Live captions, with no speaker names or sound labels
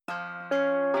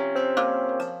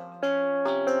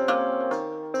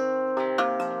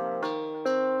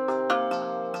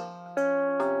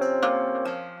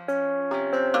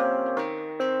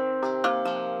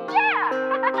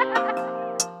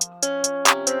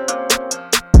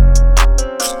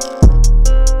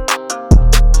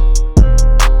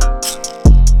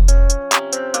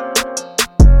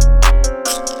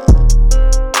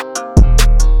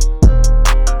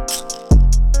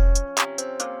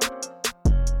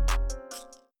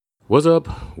What's up?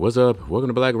 What's up? Welcome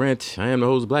to Black Rant. I am the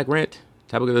host, Black Rant.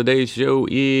 Topic of the day's show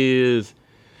is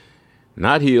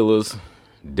not healers,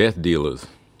 death dealers.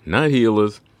 Not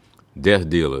healers, death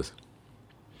dealers.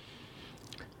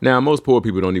 Now, most poor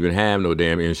people don't even have no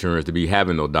damn insurance to be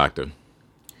having no doctor.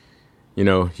 You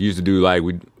know, you used to do like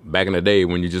back in the day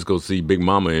when you just go see Big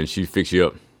Mama and she fix you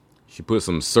up. She put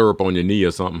some syrup on your knee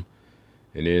or something,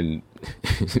 and then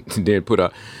then put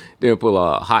a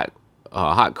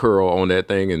hot curl on that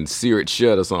thing and sear it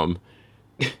shut or something,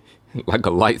 like a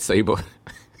lightsaber.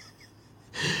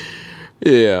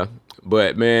 Yeah,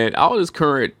 but man, all this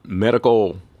current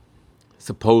medical,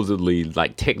 supposedly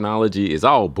like technology is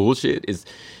all bullshit. It's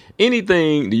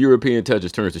anything the European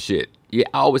touches turns to shit. You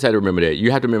always have to remember that.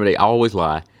 You have to remember they always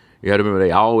lie. You have to remember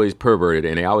they always perverted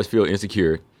and they always feel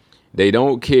insecure. They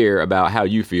don't care about how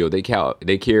you feel. They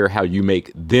care how you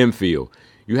make them feel.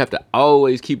 You have to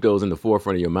always keep those in the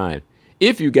forefront of your mind.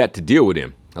 If you got to deal with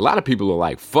them. A lot of people are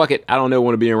like, fuck it, I don't ever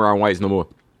want to be around whites no more.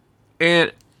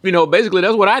 And, you know, basically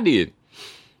that's what I did.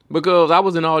 Because I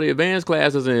was in all the advanced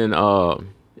classes and,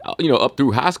 up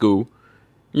through high school,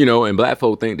 and black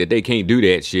folk think that they can't do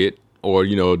that shit. Or,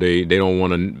 they don't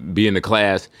want to be in the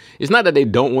class. It's not that they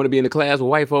don't want to be in the class with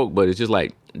white folk, but it's just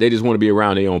like they just want to be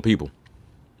around their own people.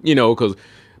 Because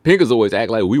pinkers always act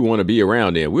like we want to be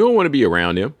around them. We don't want to be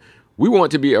around them. We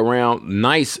want to be around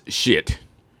nice shit.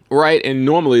 Right, and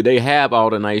normally they have all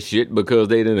the nice shit because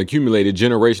they done accumulated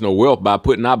generational wealth by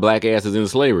putting our black asses in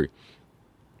slavery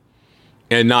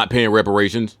and not paying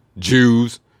reparations.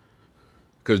 Jews,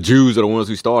 because Jews are the ones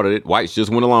who started it. Whites just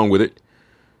went along with it.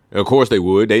 And of course they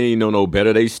would. They ain't know no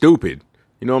better. They stupid.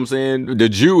 You know what I'm saying? The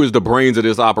Jew is the brains of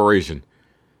this operation.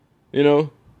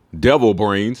 Devil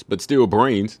brains, but still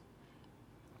brains.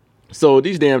 So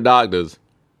these damn doctors,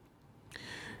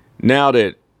 now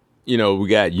that we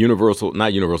got not universal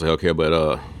healthcare,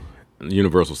 but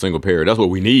universal single payer. That's what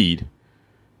we need.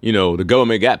 The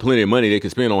government got plenty of money they can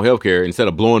spend on healthcare instead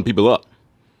of blowing people up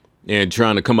and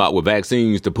trying to come out with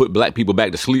vaccines to put black people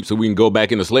back to sleep so we can go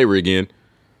back into slavery again.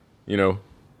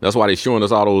 That's why they're showing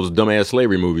us all those dumbass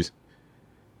slavery movies.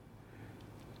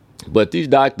 But these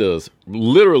doctors,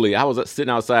 literally, I was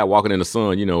sitting outside walking in the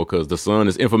sun, because the sun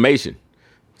is information.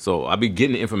 So I be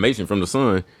getting the information from the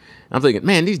sun. I'm thinking,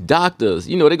 man, these doctors,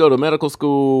 they go to medical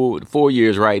school 4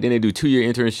 years, right? Then they do 2-year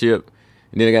internship,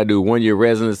 and then they got to do 1-year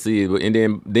residency,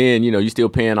 and then you still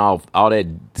paying off all that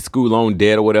school loan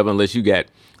debt or whatever, unless you got.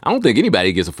 I don't think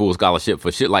anybody gets a full scholarship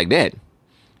for shit like that.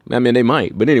 I mean, they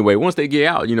might, but anyway, once they get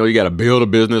out, you got to build a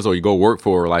business or you go work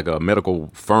for like a medical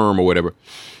firm or whatever.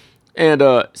 And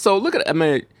so look at,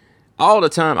 all the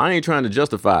time, I ain't trying to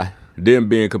justify them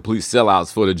being complete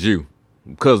sellouts for the Jew.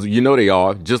 Because they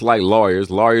are, just like lawyers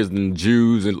and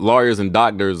Jews and lawyers and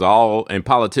doctors and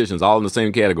politicians all in the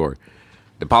same category.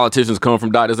 The politicians come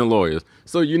from doctors and lawyers.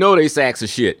 So they sacks of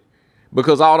shit.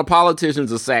 Because all the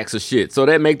politicians are sacks of shit. So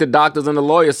that make the doctors and the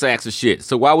lawyers sacks of shit.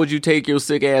 So why would you take your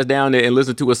sick ass down there and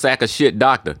listen to a sack of shit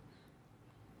doctor?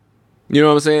 You know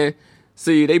what I'm saying?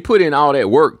 See, they put in all that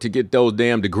work to get those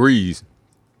damn degrees.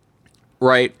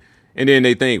 Right? And then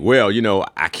they think, well,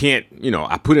 I can't,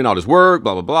 I put in all this work,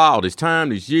 blah, blah, blah, all this time,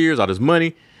 these years, all this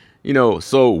money,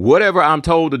 so whatever I'm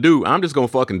told to do, I'm just going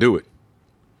to fucking do it.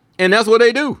 And that's what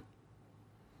they do.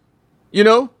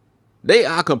 They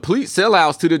are complete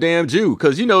sellouts to the damn Jew.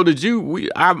 Because, the Jew,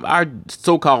 our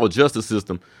so-called justice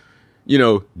system,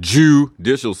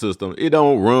 judicial system, it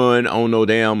don't run on no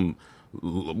damn,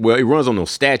 well, it runs on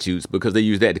those statutes because they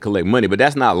use that to collect money. But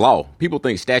that's not law. People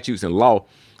think statutes and law.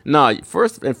 No,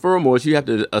 first and foremost, you have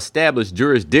to establish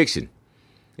jurisdiction.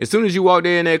 As soon as you walk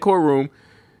there in that courtroom,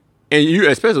 and you,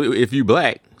 especially if you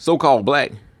black, so-called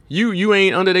black, you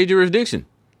ain't under their jurisdiction.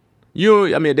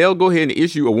 They'll go ahead and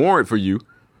issue a warrant for you.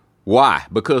 Why?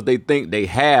 Because they think they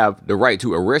have the right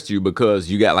to arrest you because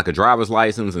you got like a driver's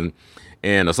license and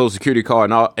a social security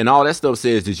card and all that stuff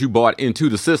says that you bought into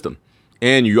the system.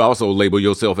 And you also label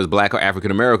yourself as black or African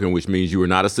American, which means you are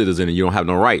not a citizen and you don't have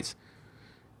no rights.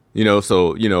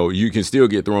 So, you can still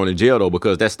get thrown in jail, though,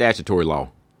 because that's statutory law.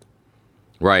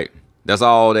 Right. That's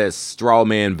all that straw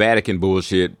man Vatican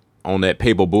bullshit on that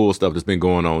papal bull stuff that's been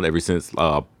going on ever since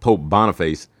Pope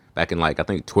Boniface back in I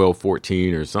think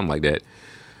 1214 or something like that.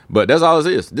 But that's all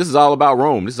this is. This is all about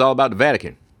Rome. This is all about the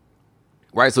Vatican.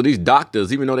 Right. So these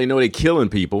doctors, even though they know they're killing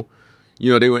people,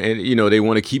 they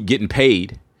want to keep getting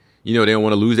paid. They don't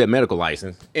want to lose that medical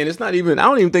license. And it's not even, I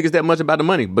don't even think it's that much about the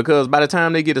money because by the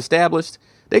time they get established,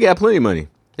 they got plenty of money.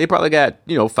 They probably got,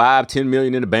 5-10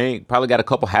 million in the bank, probably got a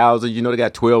couple houses, they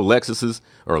got 12 Lexuses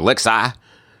or Lexi,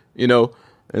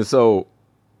 and so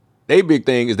they big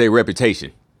thing is their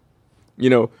reputation,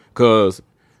 because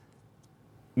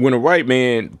when a white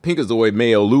man, pinkazoid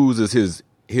male, loses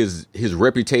his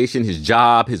reputation, his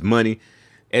job, his money,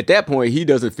 at that point he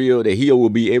doesn't feel that he will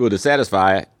be able to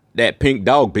satisfy that pink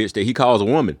dog bitch that he calls a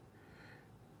woman,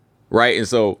 right? And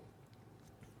so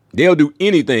they'll do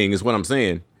anything, is what I'm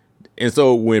saying. And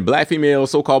so when black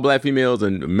females, so-called black females,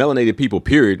 and melanated people,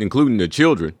 period, including the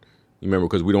children, you remember,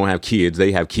 because we don't have kids,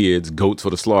 they have kids, goats for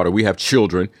the slaughter. We have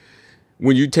children.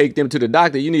 When you take them to the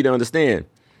doctor, you need to understand,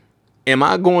 am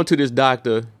I going to this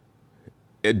doctor?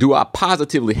 Do I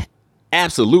positively,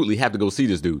 absolutely have to go see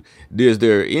this dude? Is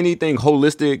there anything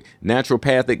holistic,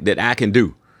 naturopathic that I can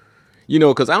do? You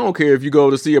know, because I don't care if you go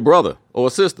to see a brother or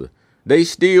a sister. They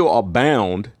still are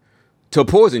bound to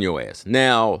poison your ass.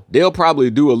 Now, they'll probably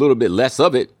do a little bit less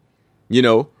of it, you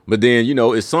know, but then, you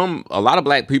know, it's a lot of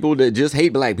black people that just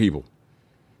hate black people,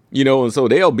 you know, and so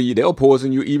they'll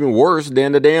poison you even worse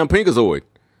than the damn pinkazoid,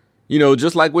 you know,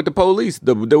 just like with the police.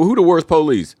 Who the worst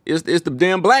police? It's the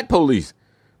damn black police,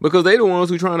 because they the ones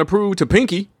who trying to prove to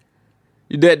Pinky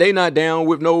that they not down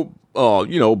with no,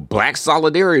 you know, black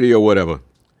solidarity or whatever.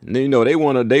 And, you know, they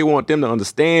want them to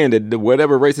understand that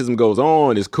whatever racism goes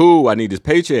on is cool. I need this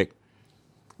paycheck.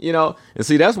 You know, and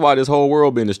see, that's why this whole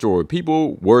world been destroyed.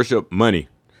 People worship money,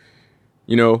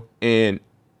 you know, and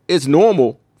it's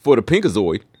normal for the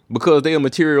pinkazoid because they're a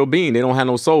material being. They don't have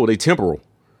no soul. They temporal.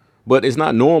 But it's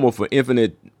not normal for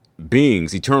infinite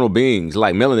beings, eternal beings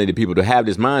like melanated people to have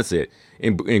this mindset.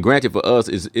 And granted, for us,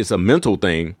 it's a mental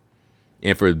thing.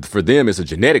 And for them, it's a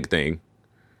genetic thing.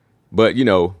 But, you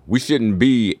know, we shouldn't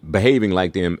be behaving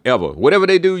like them ever. Whatever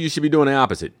they do, you should be doing the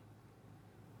opposite.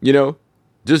 You know?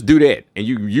 Just do that, and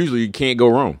you usually can't go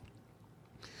wrong.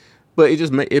 But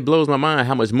it blows my mind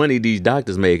how much money these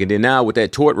doctors make. And then now with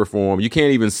that tort reform, you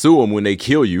can't even sue them when they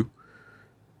kill you,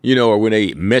 you know, or when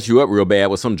they mess you up real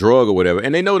bad with some drug or whatever.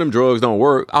 And they know them drugs don't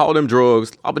work. All them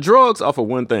drugs, but drugs are for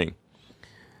one thing.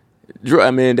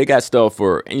 I mean, they got stuff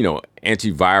for, you know,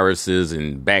 antiviruses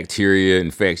and bacteria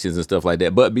infections and stuff like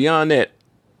that. But beyond that,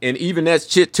 and even that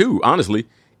shit too, honestly,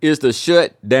 is to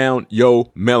shut down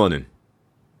your melanin.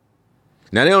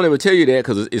 Now, they don't ever tell you that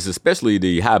because it's especially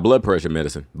the high blood pressure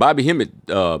medicine. Bobby Hemmett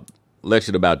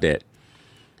lectured about that.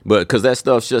 But because that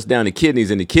stuff shuts down the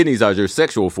kidneys, and the kidneys are your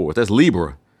sexual force. That's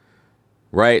Libra,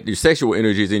 right? Your sexual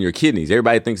energy is in your kidneys.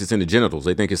 Everybody thinks it's in the genitals.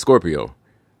 They think it's Scorpio.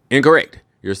 Incorrect.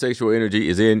 Your sexual energy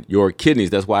is in your kidneys.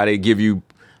 That's why they give you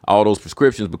all those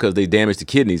prescriptions, because they damage the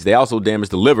kidneys. They also damage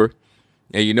the liver.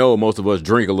 And you know, most of us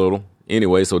drink a little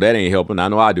anyway, so that ain't helping. I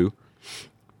know I do.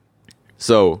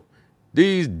 So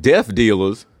these death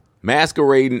dealers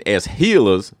masquerading as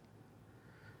healers,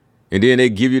 and then they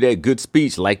give you that good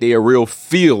speech like they a real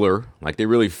feeler, like they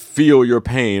really feel your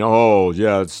pain. Oh,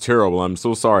 yeah, it's terrible. I'm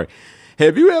so sorry.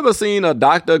 Have you ever seen a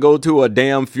doctor go to a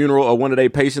damn funeral of one of their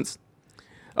patients?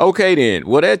 Okay, then.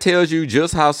 Well, that tells you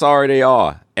just how sorry they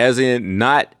are, as in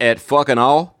not at fucking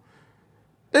all.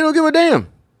 They don't give a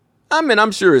damn. I mean,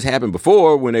 I'm sure it's happened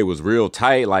before when they was real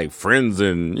tight, like friends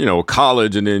in, you know,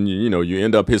 college, and then, you know, you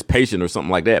end up his patient or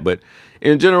something like that. But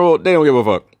in general, they don't give a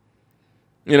fuck,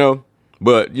 you know.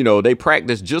 But, you know, they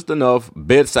practice just enough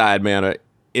bedside manner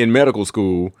in medical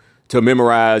school to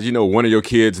memorize, you know, one of your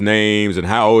kids' names and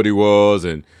how old he was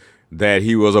and that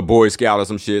he was a Boy Scout or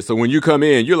some shit. So when you come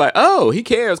in, you're like, oh, he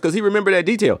cares because he remembered that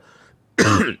detail.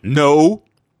 No.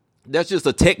 That's just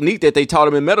a technique that they taught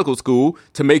him in medical school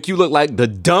to make you look like the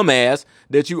dumbass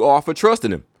that you are for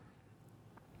trusting him.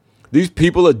 These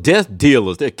people are death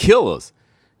dealers. They're killers.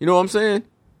 You know what I'm saying?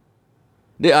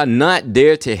 They are not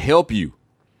there to help you.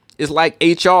 It's like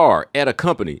HR at a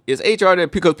company. It's HR that,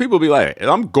 because people be like,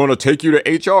 I'm going to take you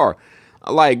to HR.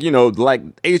 Like, you know, like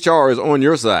HR is on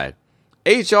your side.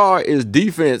 HR is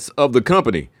defense of the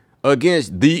company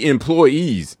against the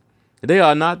employees. They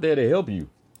are not there to help you.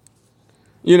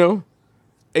 You know,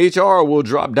 HR will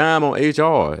drop dime on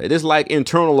HR. It's like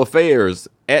internal affairs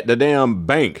at the damn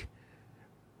bank.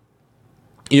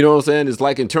 You know what I'm saying? It's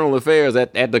like internal affairs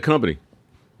at the company,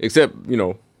 except, you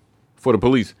know, for the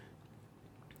police.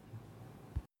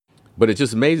 But it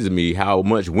just amazes me how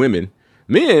much men,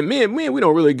 we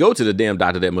don't really go to the damn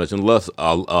doctor that much unless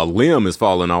a limb is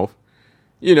falling off.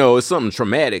 You know, it's something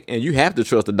traumatic, and you have to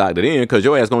trust the doctor then, because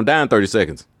your ass gonna die in 30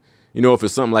 seconds. You know, if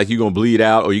it's something like you gonna bleed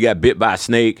out or you got bit by a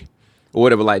snake or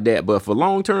whatever like that. But for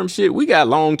long-term shit, we got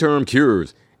long-term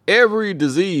cures. Every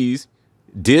disease,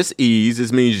 dis-ease,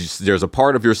 this means there's a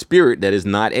part of your spirit that is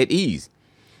not at ease.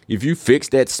 If you fix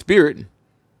that spirit,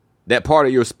 that part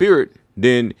of your spirit,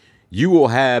 then you will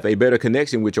have a better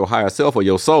connection with your higher self or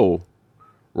your soul,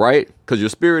 right? Because your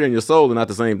spirit and your soul are not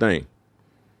the same thing,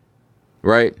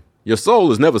 right? Your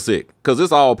soul is never sick because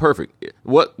it's all perfect.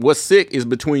 What's sick is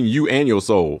between you and your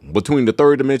soul, between the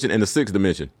third dimension and the sixth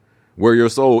dimension, where your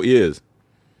soul is.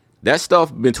 That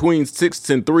stuff between 6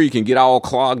 and 3 can get all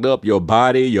clogged up. Your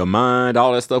body, your mind,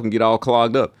 all that stuff can get all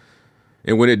clogged up.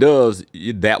 And when it does,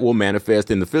 that will manifest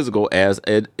in the physical as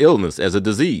an illness, as a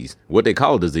disease, what they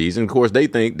call a disease. And of course, they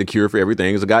think the cure for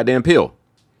everything is a goddamn pill.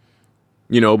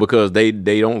 Because they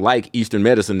don't like Eastern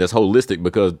medicine that's holistic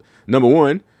because, number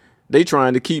one, they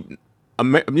trying to keep,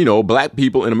 black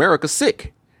people in America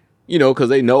sick, because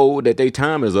they know that their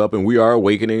time is up and we are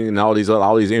awakening and all these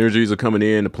energies are coming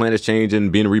in, the planet's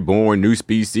changing, being reborn, new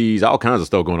species, all kinds of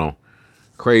stuff going on.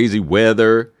 Crazy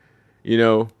weather,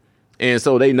 And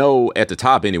so they know at the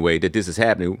top anyway that this is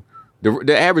happening.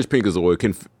 The average Pinkazoid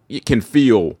can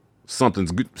feel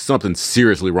something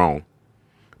seriously wrong.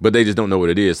 But they just don't know what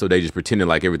it is, so they just pretending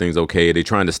like everything's okay. They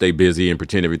trying to stay busy and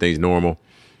pretend everything's normal.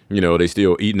 They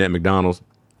still eating at McDonald's,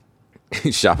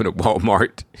 shopping at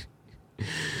Walmart,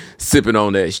 sipping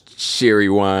on that sherry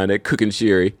wine, that cooking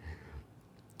sherry.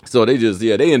 So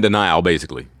they in denial,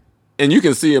 basically. And you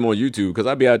can see them on YouTube, because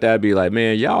I'd be out there, I'd be like,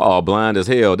 man, y'all all blind as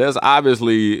hell. There's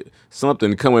obviously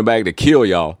something coming back to kill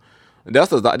y'all. That's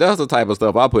the type of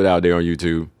stuff I put out there on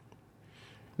YouTube.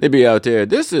 They be out there,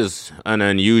 this is an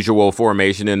unusual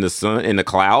formation in the sun, in the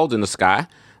clouds, in the sky.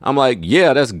 I'm like,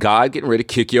 yeah, that's God getting ready to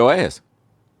kick your ass.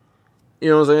 You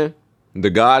know what I'm saying? The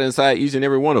God inside each and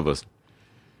every one of us.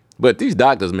 But these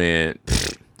doctors, man,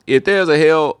 if there's a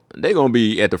hell, they're going to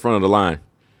be at the front of the line.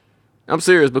 I'm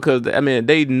serious, because,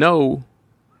 they know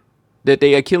that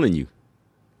they are killing you.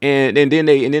 And then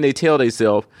they tell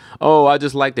themselves, oh, I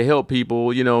just like to help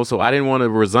people, so I didn't want to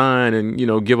resign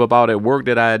and, give up all that work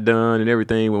that I had done and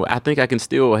everything. Well, I think I can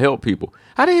still help people.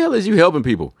 How the hell is you helping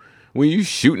people when you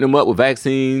shooting them up with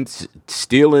vaccines,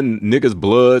 stealing niggas'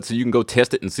 blood so you can go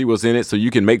test it and see what's in it so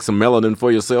you can make some melanin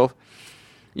for yourself?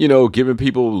 Giving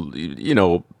people,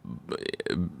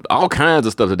 all kinds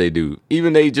of stuff that they do.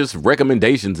 Even they just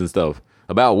recommendations and stuff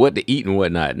about what to eat and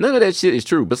whatnot. None of that shit is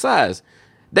true. Besides,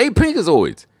 they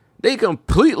Pinkazoids. They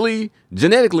completely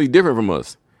genetically different from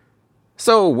us.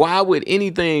 So why would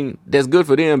anything that's good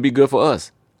for them be good for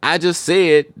us? I just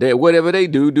said that whatever they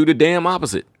do the damn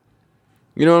opposite.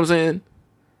 You know what I'm saying?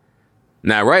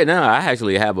 Now, right now, I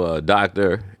actually have a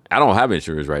doctor. I don't have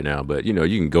insurance right now, but, you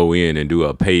can go in and do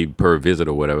a pay per visit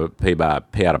or whatever, pay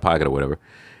out of pocket or whatever.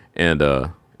 And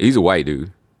he's a white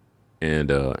dude. And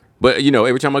but,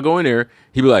 every time I go in there,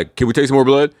 he be like, can we take some more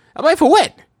blood? I'm like, for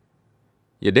what?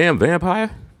 You damn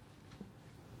vampire.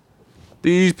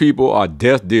 These people are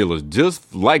death dealers,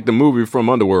 just like the movie from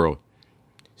Underworld.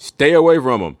 Stay away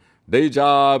from them. Their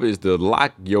job is to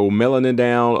lock your melanin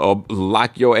down or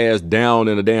lock your ass down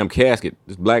in a damn casket.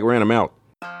 This black ran them out.